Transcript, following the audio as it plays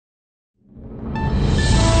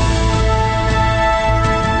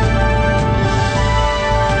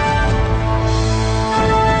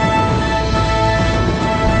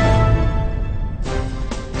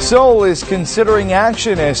Seoul is considering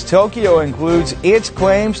action as Tokyo includes its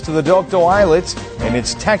claims to the Dokdo Islets in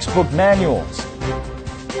its textbook manuals.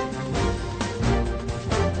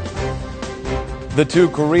 The two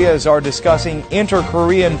Koreas are discussing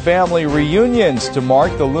inter-Korean family reunions to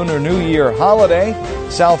mark the Lunar New Year holiday.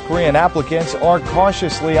 South Korean applicants are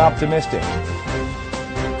cautiously optimistic.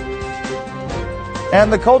 And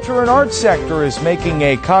the culture and arts sector is making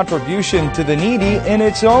a contribution to the needy in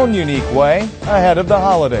its own unique way ahead of the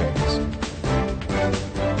holidays.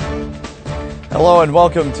 Hello and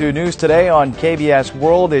welcome to News Today on KBS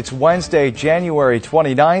World. It's Wednesday, January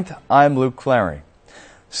 29th. I'm Luke Clary.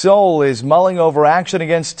 Seoul is mulling over action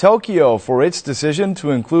against Tokyo for its decision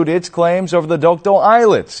to include its claims over the Dokdo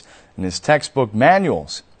Islets in its textbook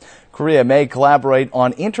manuals. Korea may collaborate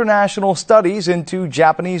on international studies into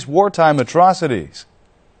Japanese wartime atrocities.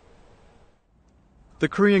 The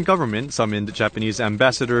Korean government summoned Japanese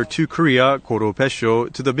ambassador to Korea Koro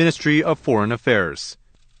Bessho to the Ministry of Foreign Affairs.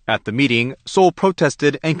 At the meeting, Seoul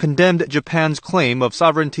protested and condemned Japan's claim of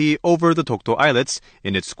sovereignty over the Dokdo Islets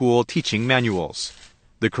in its school teaching manuals.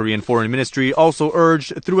 The Korean Foreign Ministry also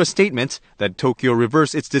urged through a statement that Tokyo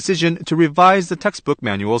reverse its decision to revise the textbook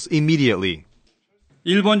manuals immediately.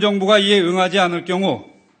 일본 정부가 이에 응하지 않을 경우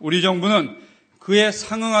우리 정부는 그에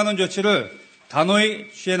상응하는 조치를 단호히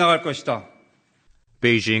취해 나갈 것이다.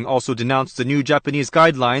 Beijing also denounced the new Japanese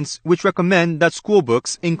guidelines, which recommend that school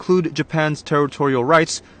books include Japan's territorial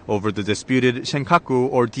rights over the disputed Senkaku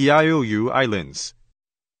or Diaoyu Islands.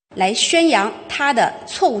 来宣扬他的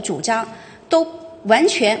错误主张，都完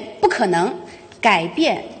全不可能改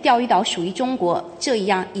变钓鱼岛属于中国这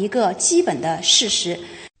样一个基本的事实。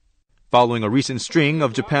 Following a recent string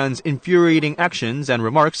of Japan's infuriating actions and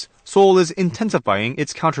remarks, Seoul is intensifying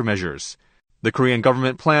its countermeasures. The Korean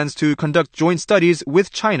government plans to conduct joint studies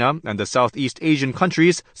with China and the Southeast Asian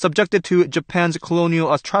countries subjected to Japan's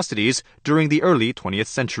colonial atrocities during the early 20th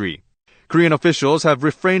century. Korean officials have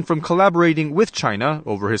refrained from collaborating with China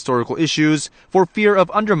over historical issues for fear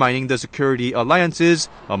of undermining the security alliances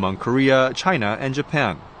among Korea, China, and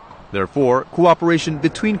Japan. Therefore, cooperation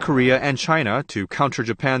between Korea and China to counter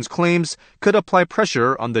Japan's claims could apply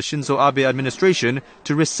pressure on the Shinzo Abe administration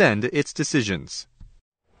to rescind its decisions.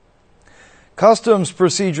 Customs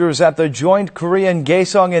procedures at the joint Korean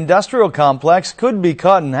Gaesong Industrial Complex could be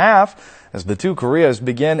cut in half as the two Koreas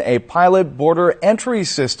begin a pilot border entry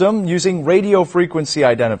system using radio frequency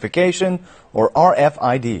identification, or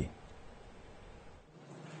RFID.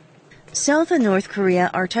 South and North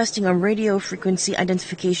Korea are testing a radio frequency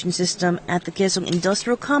identification system at the Gaesong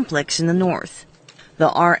Industrial Complex in the north. The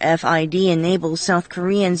RFID enables South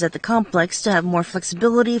Koreans at the complex to have more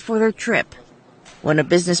flexibility for their trip. When a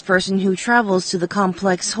business person who travels to the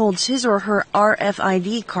complex holds his or her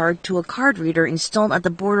RFID card to a card reader installed at the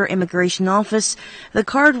border immigration office, the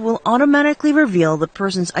card will automatically reveal the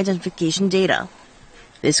person's identification data.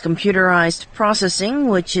 This computerized processing,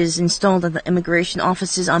 which is installed at the immigration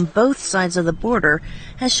offices on both sides of the border,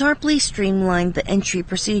 has sharply streamlined the entry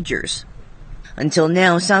procedures. Until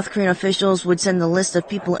now, South Korean officials would send a list of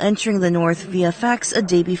people entering the north via fax a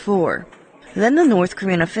day before. Then the North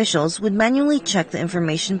Korean officials would manually check the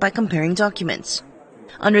information by comparing documents.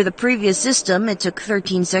 Under the previous system, it took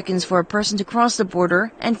 13 seconds for a person to cross the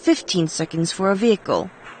border and 15 seconds for a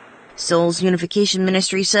vehicle. Seoul's Unification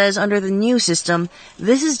Ministry says under the new system,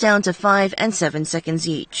 this is down to 5 and 7 seconds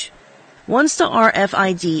each. Once the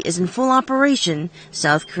RFID is in full operation,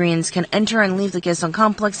 South Koreans can enter and leave the Gaesong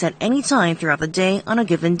complex at any time throughout the day on a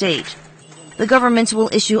given date. The government will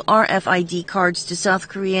issue RFID cards to South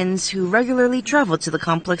Koreans who regularly travel to the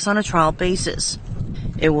complex on a trial basis.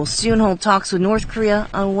 It will soon hold talks with North Korea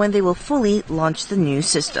on when they will fully launch the new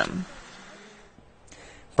system.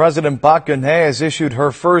 President Park Geun-hye has issued her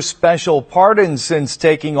first special pardon since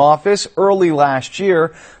taking office early last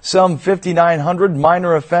year. Some 5,900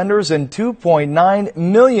 minor offenders and 2.9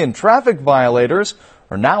 million traffic violators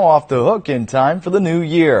are now off the hook in time for the new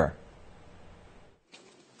year.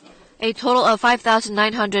 A total of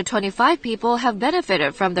 5,925 people have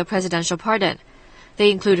benefited from the presidential pardon. They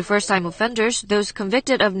include first-time offenders, those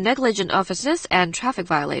convicted of negligent offenses, and traffic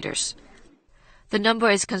violators. The number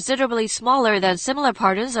is considerably smaller than similar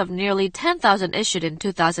pardons of nearly 10,000 issued in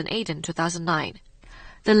 2008 and 2009.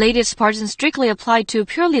 The latest pardon strictly applied to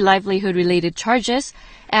purely livelihood-related charges,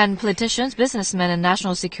 and politicians, businessmen, and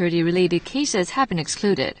national security-related cases have been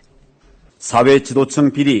excluded. 사회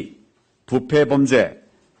지도층 비리, 부패 범죄,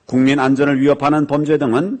 국민 안전을 위협하는 범죄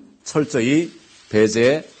등은 철저히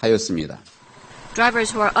배제하였습니다.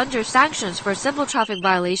 Drivers who are under sanctions for simple traffic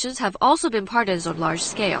violations have also been pardoned on large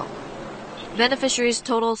scale. Beneficiaries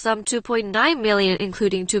total some 2.9 million,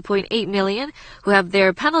 including 2.8 million who have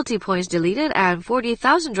their penalty points deleted and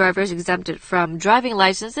 40,000 drivers exempted from driving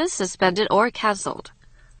licenses suspended or cancelled.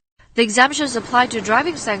 The exemptions apply to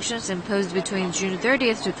driving sanctions imposed between June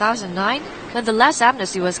 30th, 2009, when the last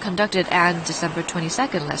amnesty was conducted, and December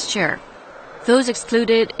 22nd last year. Those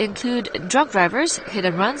excluded include drunk drivers, hit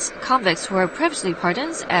and runs, convicts who are previously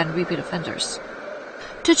pardoned, and repeat offenders.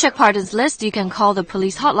 To check pardons list, you can call the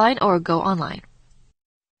police hotline or go online.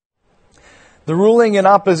 The ruling and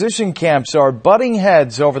opposition camps are butting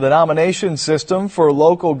heads over the nomination system for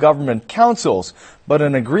local government councils, but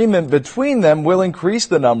an agreement between them will increase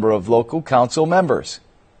the number of local council members.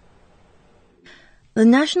 The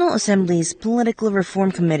National Assembly's Political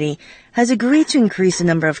Reform Committee has agreed to increase the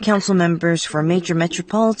number of council members for major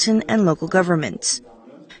metropolitan and local governments.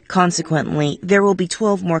 Consequently, there will be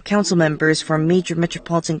 12 more council members for major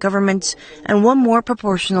metropolitan governments and 1 more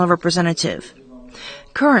proportional representative.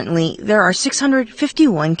 Currently, there are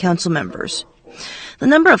 651 council members. The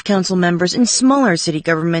number of council members in smaller city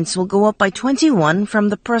governments will go up by 21 from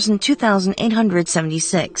the present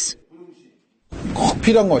 2,876. 꼭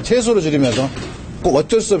필요한 거 최소로 줄이면서 꼭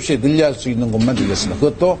어쩔 수 없이 늘릴 수 있는 것만 늘렸습니다.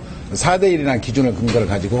 그것도 4대 1이라는 기준을 근거를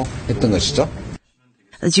가지고 했던 것이죠.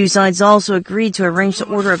 The two sides also agreed to arrange the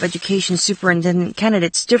order of education superintendent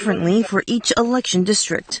candidates differently for each election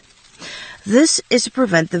district. This is to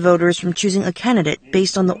prevent the voters from choosing a candidate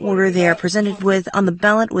based on the order they are presented with on the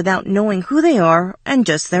ballot without knowing who they are and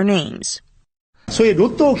just their names. 소위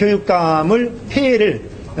로또 교육감을 폐해를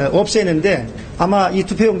없애는데 아마 이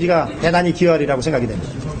투표용지가 대단히 기여하리라고 생각이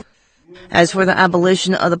됩니다. As for the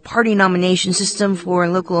abolition of the party nomination system for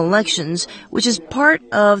local elections, which is part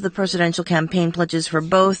of the presidential campaign pledges for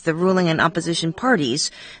both the ruling and opposition parties,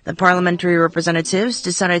 the parliamentary representatives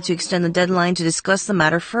decided to extend the deadline to discuss the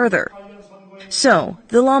matter further. So,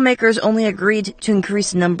 the lawmakers only agreed to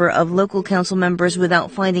increase the number of local council members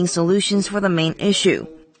without finding solutions for the main issue.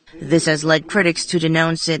 This has led critics to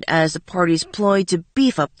denounce it as the party's ploy to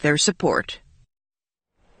beef up their support.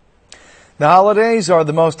 The holidays are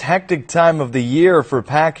the most hectic time of the year for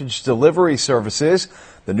package delivery services.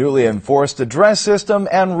 The newly enforced address system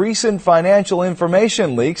and recent financial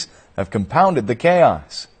information leaks have compounded the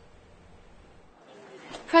chaos.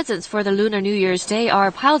 Presents for the Lunar New Year's Day are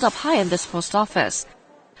piled up high in this post office.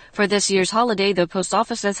 For this year's holiday, the post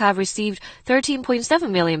offices have received 13.7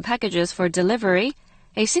 million packages for delivery,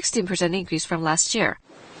 a 16% increase from last year.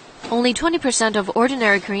 Only 20% of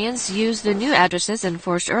ordinary Koreans use the new addresses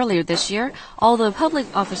enforced earlier this year, although public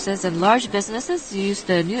offices and large businesses use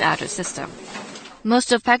the new address system.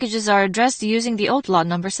 Most of packages are addressed using the old lot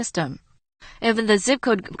number system. Even the zip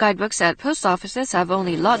code guidebooks at post offices have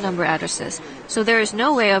only lot number addresses, so there is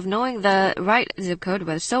no way of knowing the right zip code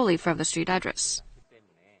but solely from the street address.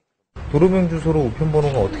 도로명 주소로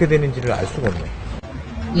우편번호가 어떻게 되는지를 알 수가 없네.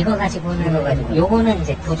 이거 가지고는 요거는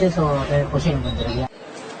이제 구주소를 보시는 분들이요.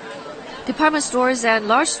 Department stores and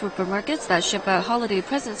large supermarkets that ship out holiday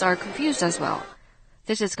presents are confused as well.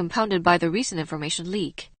 This is compounded by the recent information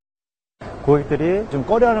leak. 고객들이 좀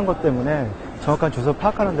꺼려하는 것 때문에 정확한 주소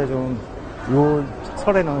파악하는데 좀 요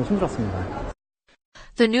설에는 힘들었습니다.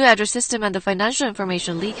 The new address system and the financial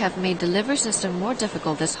information leak have made delivery system more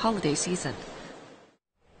difficult this holiday season.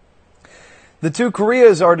 The two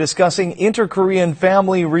Koreas are discussing inter-Korean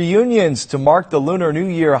family reunions to mark the Lunar New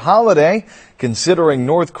Year holiday. Considering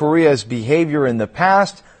North Korea's behavior in the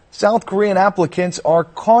past, South Korean applicants are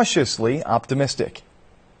cautiously optimistic.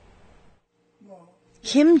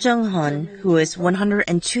 Kim Jong-hun, who is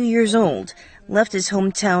 102 years old, left his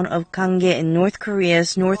hometown of Ganggae in North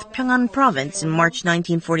Korea's North Pyongan province in March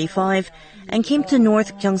 1945 and came to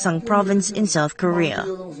North Gyeongsang province in South Korea.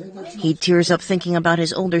 He tears up thinking about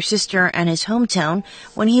his older sister and his hometown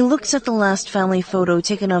when he looks at the last family photo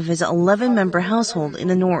taken of his 11-member household in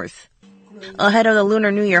the north. Ahead of the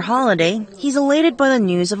Lunar New Year holiday, he's elated by the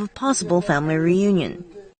news of a possible family reunion.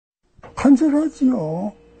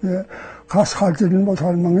 간절하지요. 예, 가 살지는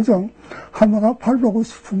못할 망정 하나가 팔보고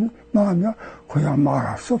싶은 마음이 그야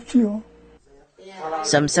말할 수 없지요.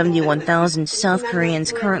 Some 71,000 South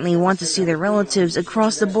Koreans currently want to see their relatives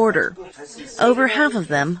across the border. Over half of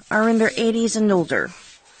them are in their 80s and older.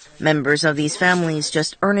 Members of these families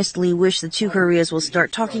just earnestly wish the two Koreas will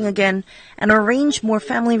start talking again and arrange more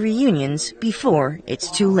family reunions before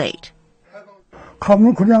it's too late.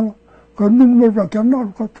 가면 그냥 그 눈물밖에 안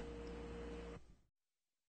나올 것 같아.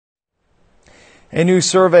 A new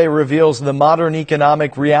survey reveals the modern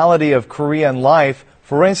economic reality of Korean life.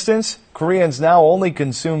 For instance, Koreans now only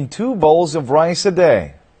consume 2 bowls of rice a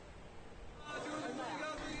day.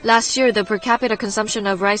 Last year, the per capita consumption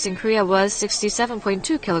of rice in Korea was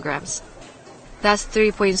 67.2 kilograms. That's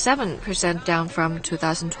 3.7% down from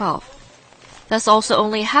 2012. That's also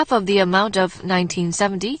only half of the amount of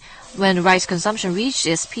 1970, when rice consumption reached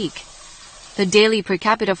its peak. The daily per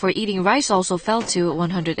capita for eating rice also fell to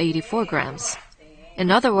 184 grams. In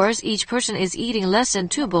other words, each person is eating less than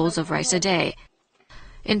 2 bowls of rice a day.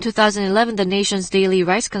 In 2011, the nation's daily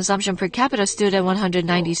rice consumption per capita stood at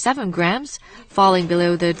 197 grams, falling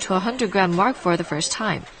below the 200-gram mark for the first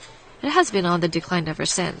time. It has been on the decline ever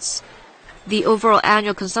since. The overall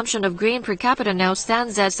annual consumption of grain per capita now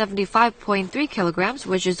stands at 75.3 kilograms,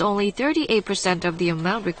 which is only 38% of the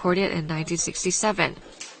amount recorded in 1967.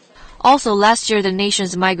 Also, last year, the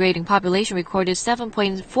nation's migrating population recorded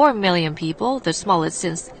 7.4 million people, the smallest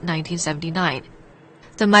since 1979.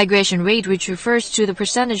 The migration rate, which refers to the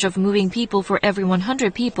percentage of moving people for every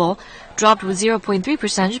 100 people, dropped with 0.3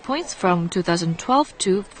 percentage points from 2012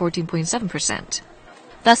 to 14.7%.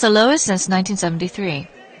 That's the lowest since 1973.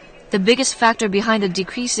 The biggest factor behind the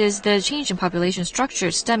decrease is the change in population structure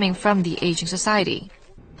stemming from the aging society.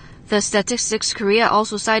 The Statistics Korea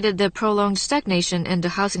also cited the prolonged stagnation in the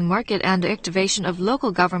housing market and the activation of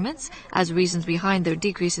local governments as reasons behind the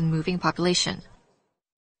decrease in moving population.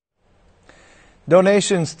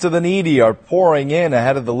 Donations to the needy are pouring in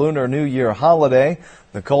ahead of the Lunar New Year holiday.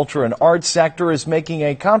 The culture and arts sector is making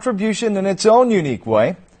a contribution in its own unique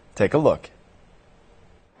way. Take a look.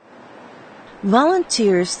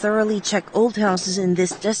 Volunteers thoroughly check old houses in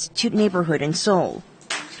this destitute neighborhood in Seoul.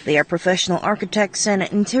 They are professional architects and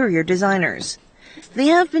interior designers. They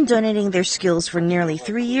have been donating their skills for nearly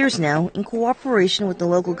 3 years now in cooperation with the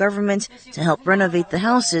local government to help renovate the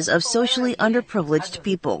houses of socially underprivileged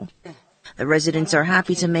people. The residents are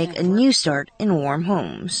happy to make a new start in warm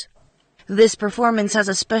homes. This performance has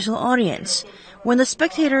a special audience. When the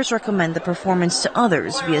spectators recommend the performance to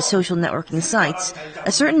others via social networking sites,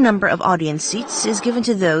 a certain number of audience seats is given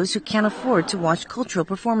to those who can't afford to watch cultural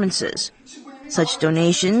performances. Such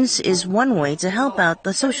donations is one way to help out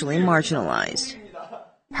the socially marginalized.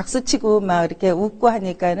 박수치고 막 이렇게 웃고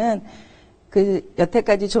하니까는 그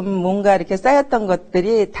여태까지 좀 뭔가 이렇게 쌓였던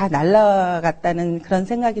것들이 다 날아갔다는 그런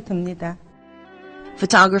생각이 듭니다.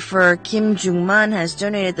 Photographer Kim Jung-man has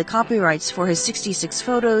donated the copyrights for his 66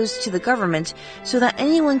 photos to the government so that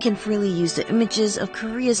anyone can freely use the images of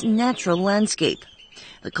Korea's natural landscape.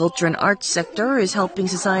 The culture and arts sector is helping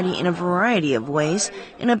society in a variety of ways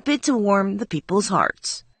in a bid to warm the people's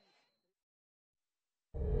hearts.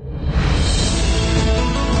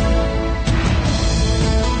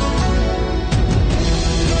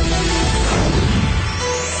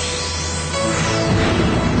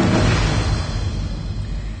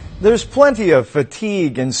 There's plenty of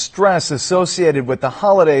fatigue and stress associated with the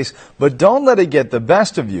holidays, but don't let it get the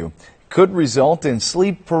best of you. It could result in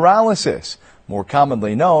sleep paralysis, more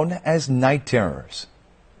commonly known as night terrors.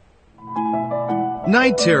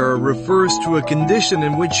 Night terror refers to a condition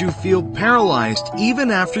in which you feel paralyzed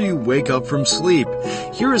even after you wake up from sleep.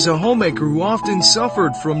 Here is a homemaker who often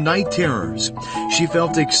suffered from night terrors. She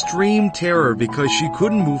felt extreme terror because she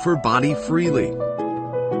couldn't move her body freely.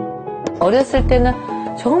 어렸을 때는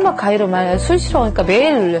정말 가위로만 술 싫어하니까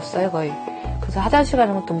매일 눌렸어요 거의. 그래서 화장실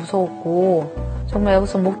가는 것도 무서웠고 정말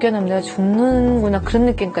여기서 못 견디면 내가 죽는구나 그런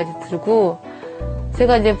느낌까지 들고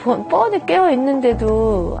제가 이제 뻔히 깨어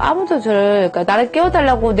있는데도 아무도 저를 그러니까 나를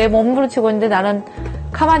깨워달라고 내 몸부림치고 있는데 나는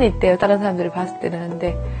가만히 있대요. 다른 사람들이 봤을 때는.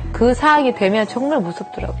 근데 그 상황이 되면 정말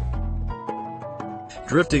무섭더라고요.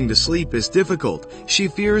 Drifting to sleep is difficult. She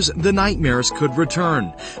fears the nightmares could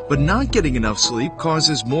return. But not getting enough sleep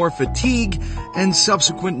causes more fatigue and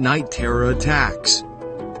subsequent night terror attacks.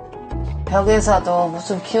 벽에서도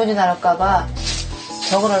무슨 기운이 나올까봐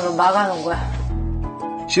벽으로 막아놓은 거야.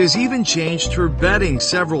 She has even changed her bedding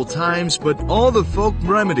several times, but all the folk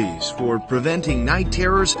remedies for preventing night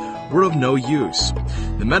terrors were of no use.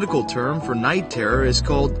 The medical term for night terror is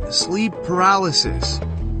called sleep paralysis.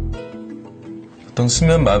 보통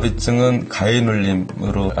수면 마비증은 가위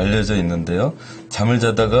눌림으로 알려져 있는데요. 잠을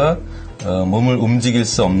자다가 몸을 움직일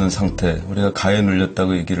수 없는 상태, 우리가 가위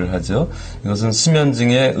눌렸다고 얘기를 하죠. 이것은 수면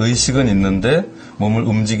중에 의식은 있는데 몸을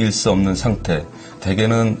움직일 수 없는 상태.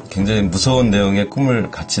 대개는 굉장히 무서운 내용의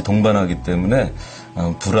꿈을 같이 동반하기 때문에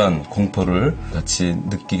불안, 공포를 같이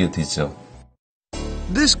느끼게 되죠.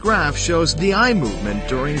 This graph shows the eye movement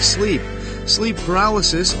during sleep. Sleep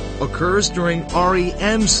paralysis occurs during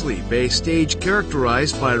REM sleep, a stage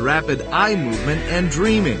characterized by rapid eye movement and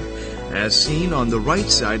dreaming, as seen on the right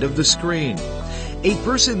side of the screen. A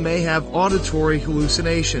person may have auditory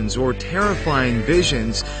hallucinations or terrifying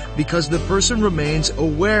visions because the person remains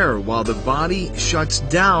aware while the body shuts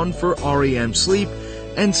down for REM sleep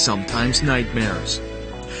and sometimes nightmares.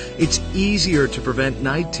 It's easier to prevent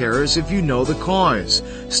night terrors if you know the cause.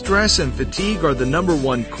 Stress and fatigue are the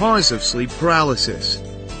 #1 cause of sleep paralysis.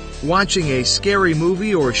 Watching a scary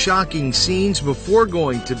movie or shocking scenes before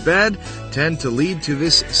going to bed tend to lead to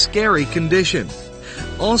this scary condition.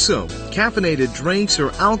 Also, caffeinated drinks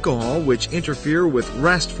or alcohol which interfere with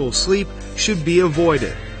restful sleep should be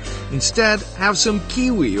avoided. Instead, have some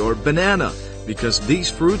kiwi or banana, because these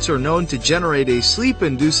fruits are known to generate a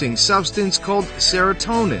sleep-inducing substance called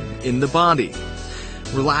serotonin in the body.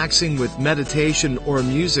 Relaxing with meditation or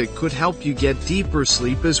music could help you get deeper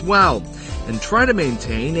sleep as well, and try to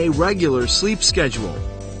maintain a regular sleep schedule.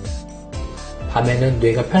 밤에는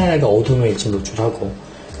뇌가 편안하게 어둠을 일찍 노출하고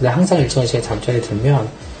항상 일정한 시간에 잠자리에 들면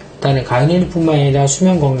일단은 가연일뿐만 아니라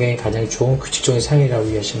수면 건강에 가장 좋은 규칙적인 상황이라고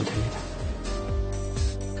이해하시면 됩니다.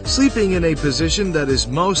 Sleeping in a position that is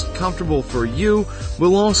most comfortable for you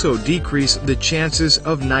will also decrease the chances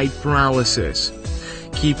of night paralysis.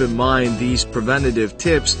 Keep in mind these preventative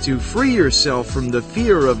tips to free yourself from the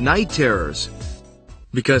fear of night terrors,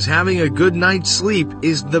 because having a good night's sleep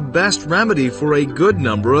is the best remedy for a good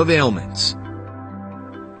number of ailments.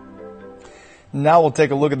 Now we'll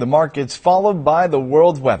take a look at the markets, followed by the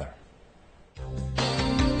world weather.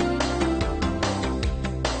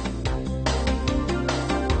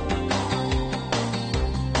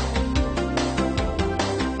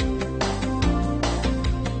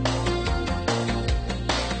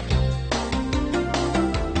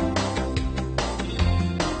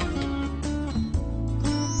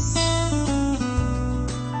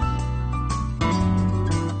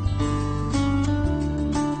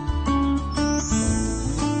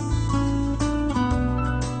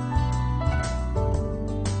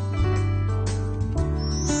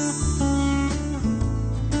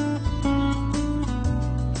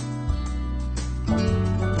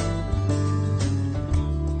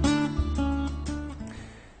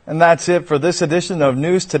 And that's it for this edition of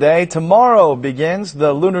News Today. Tomorrow begins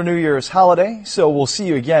the Lunar New Year's holiday, so we'll see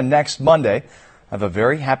you again next Monday. Have a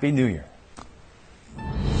very happy New Year.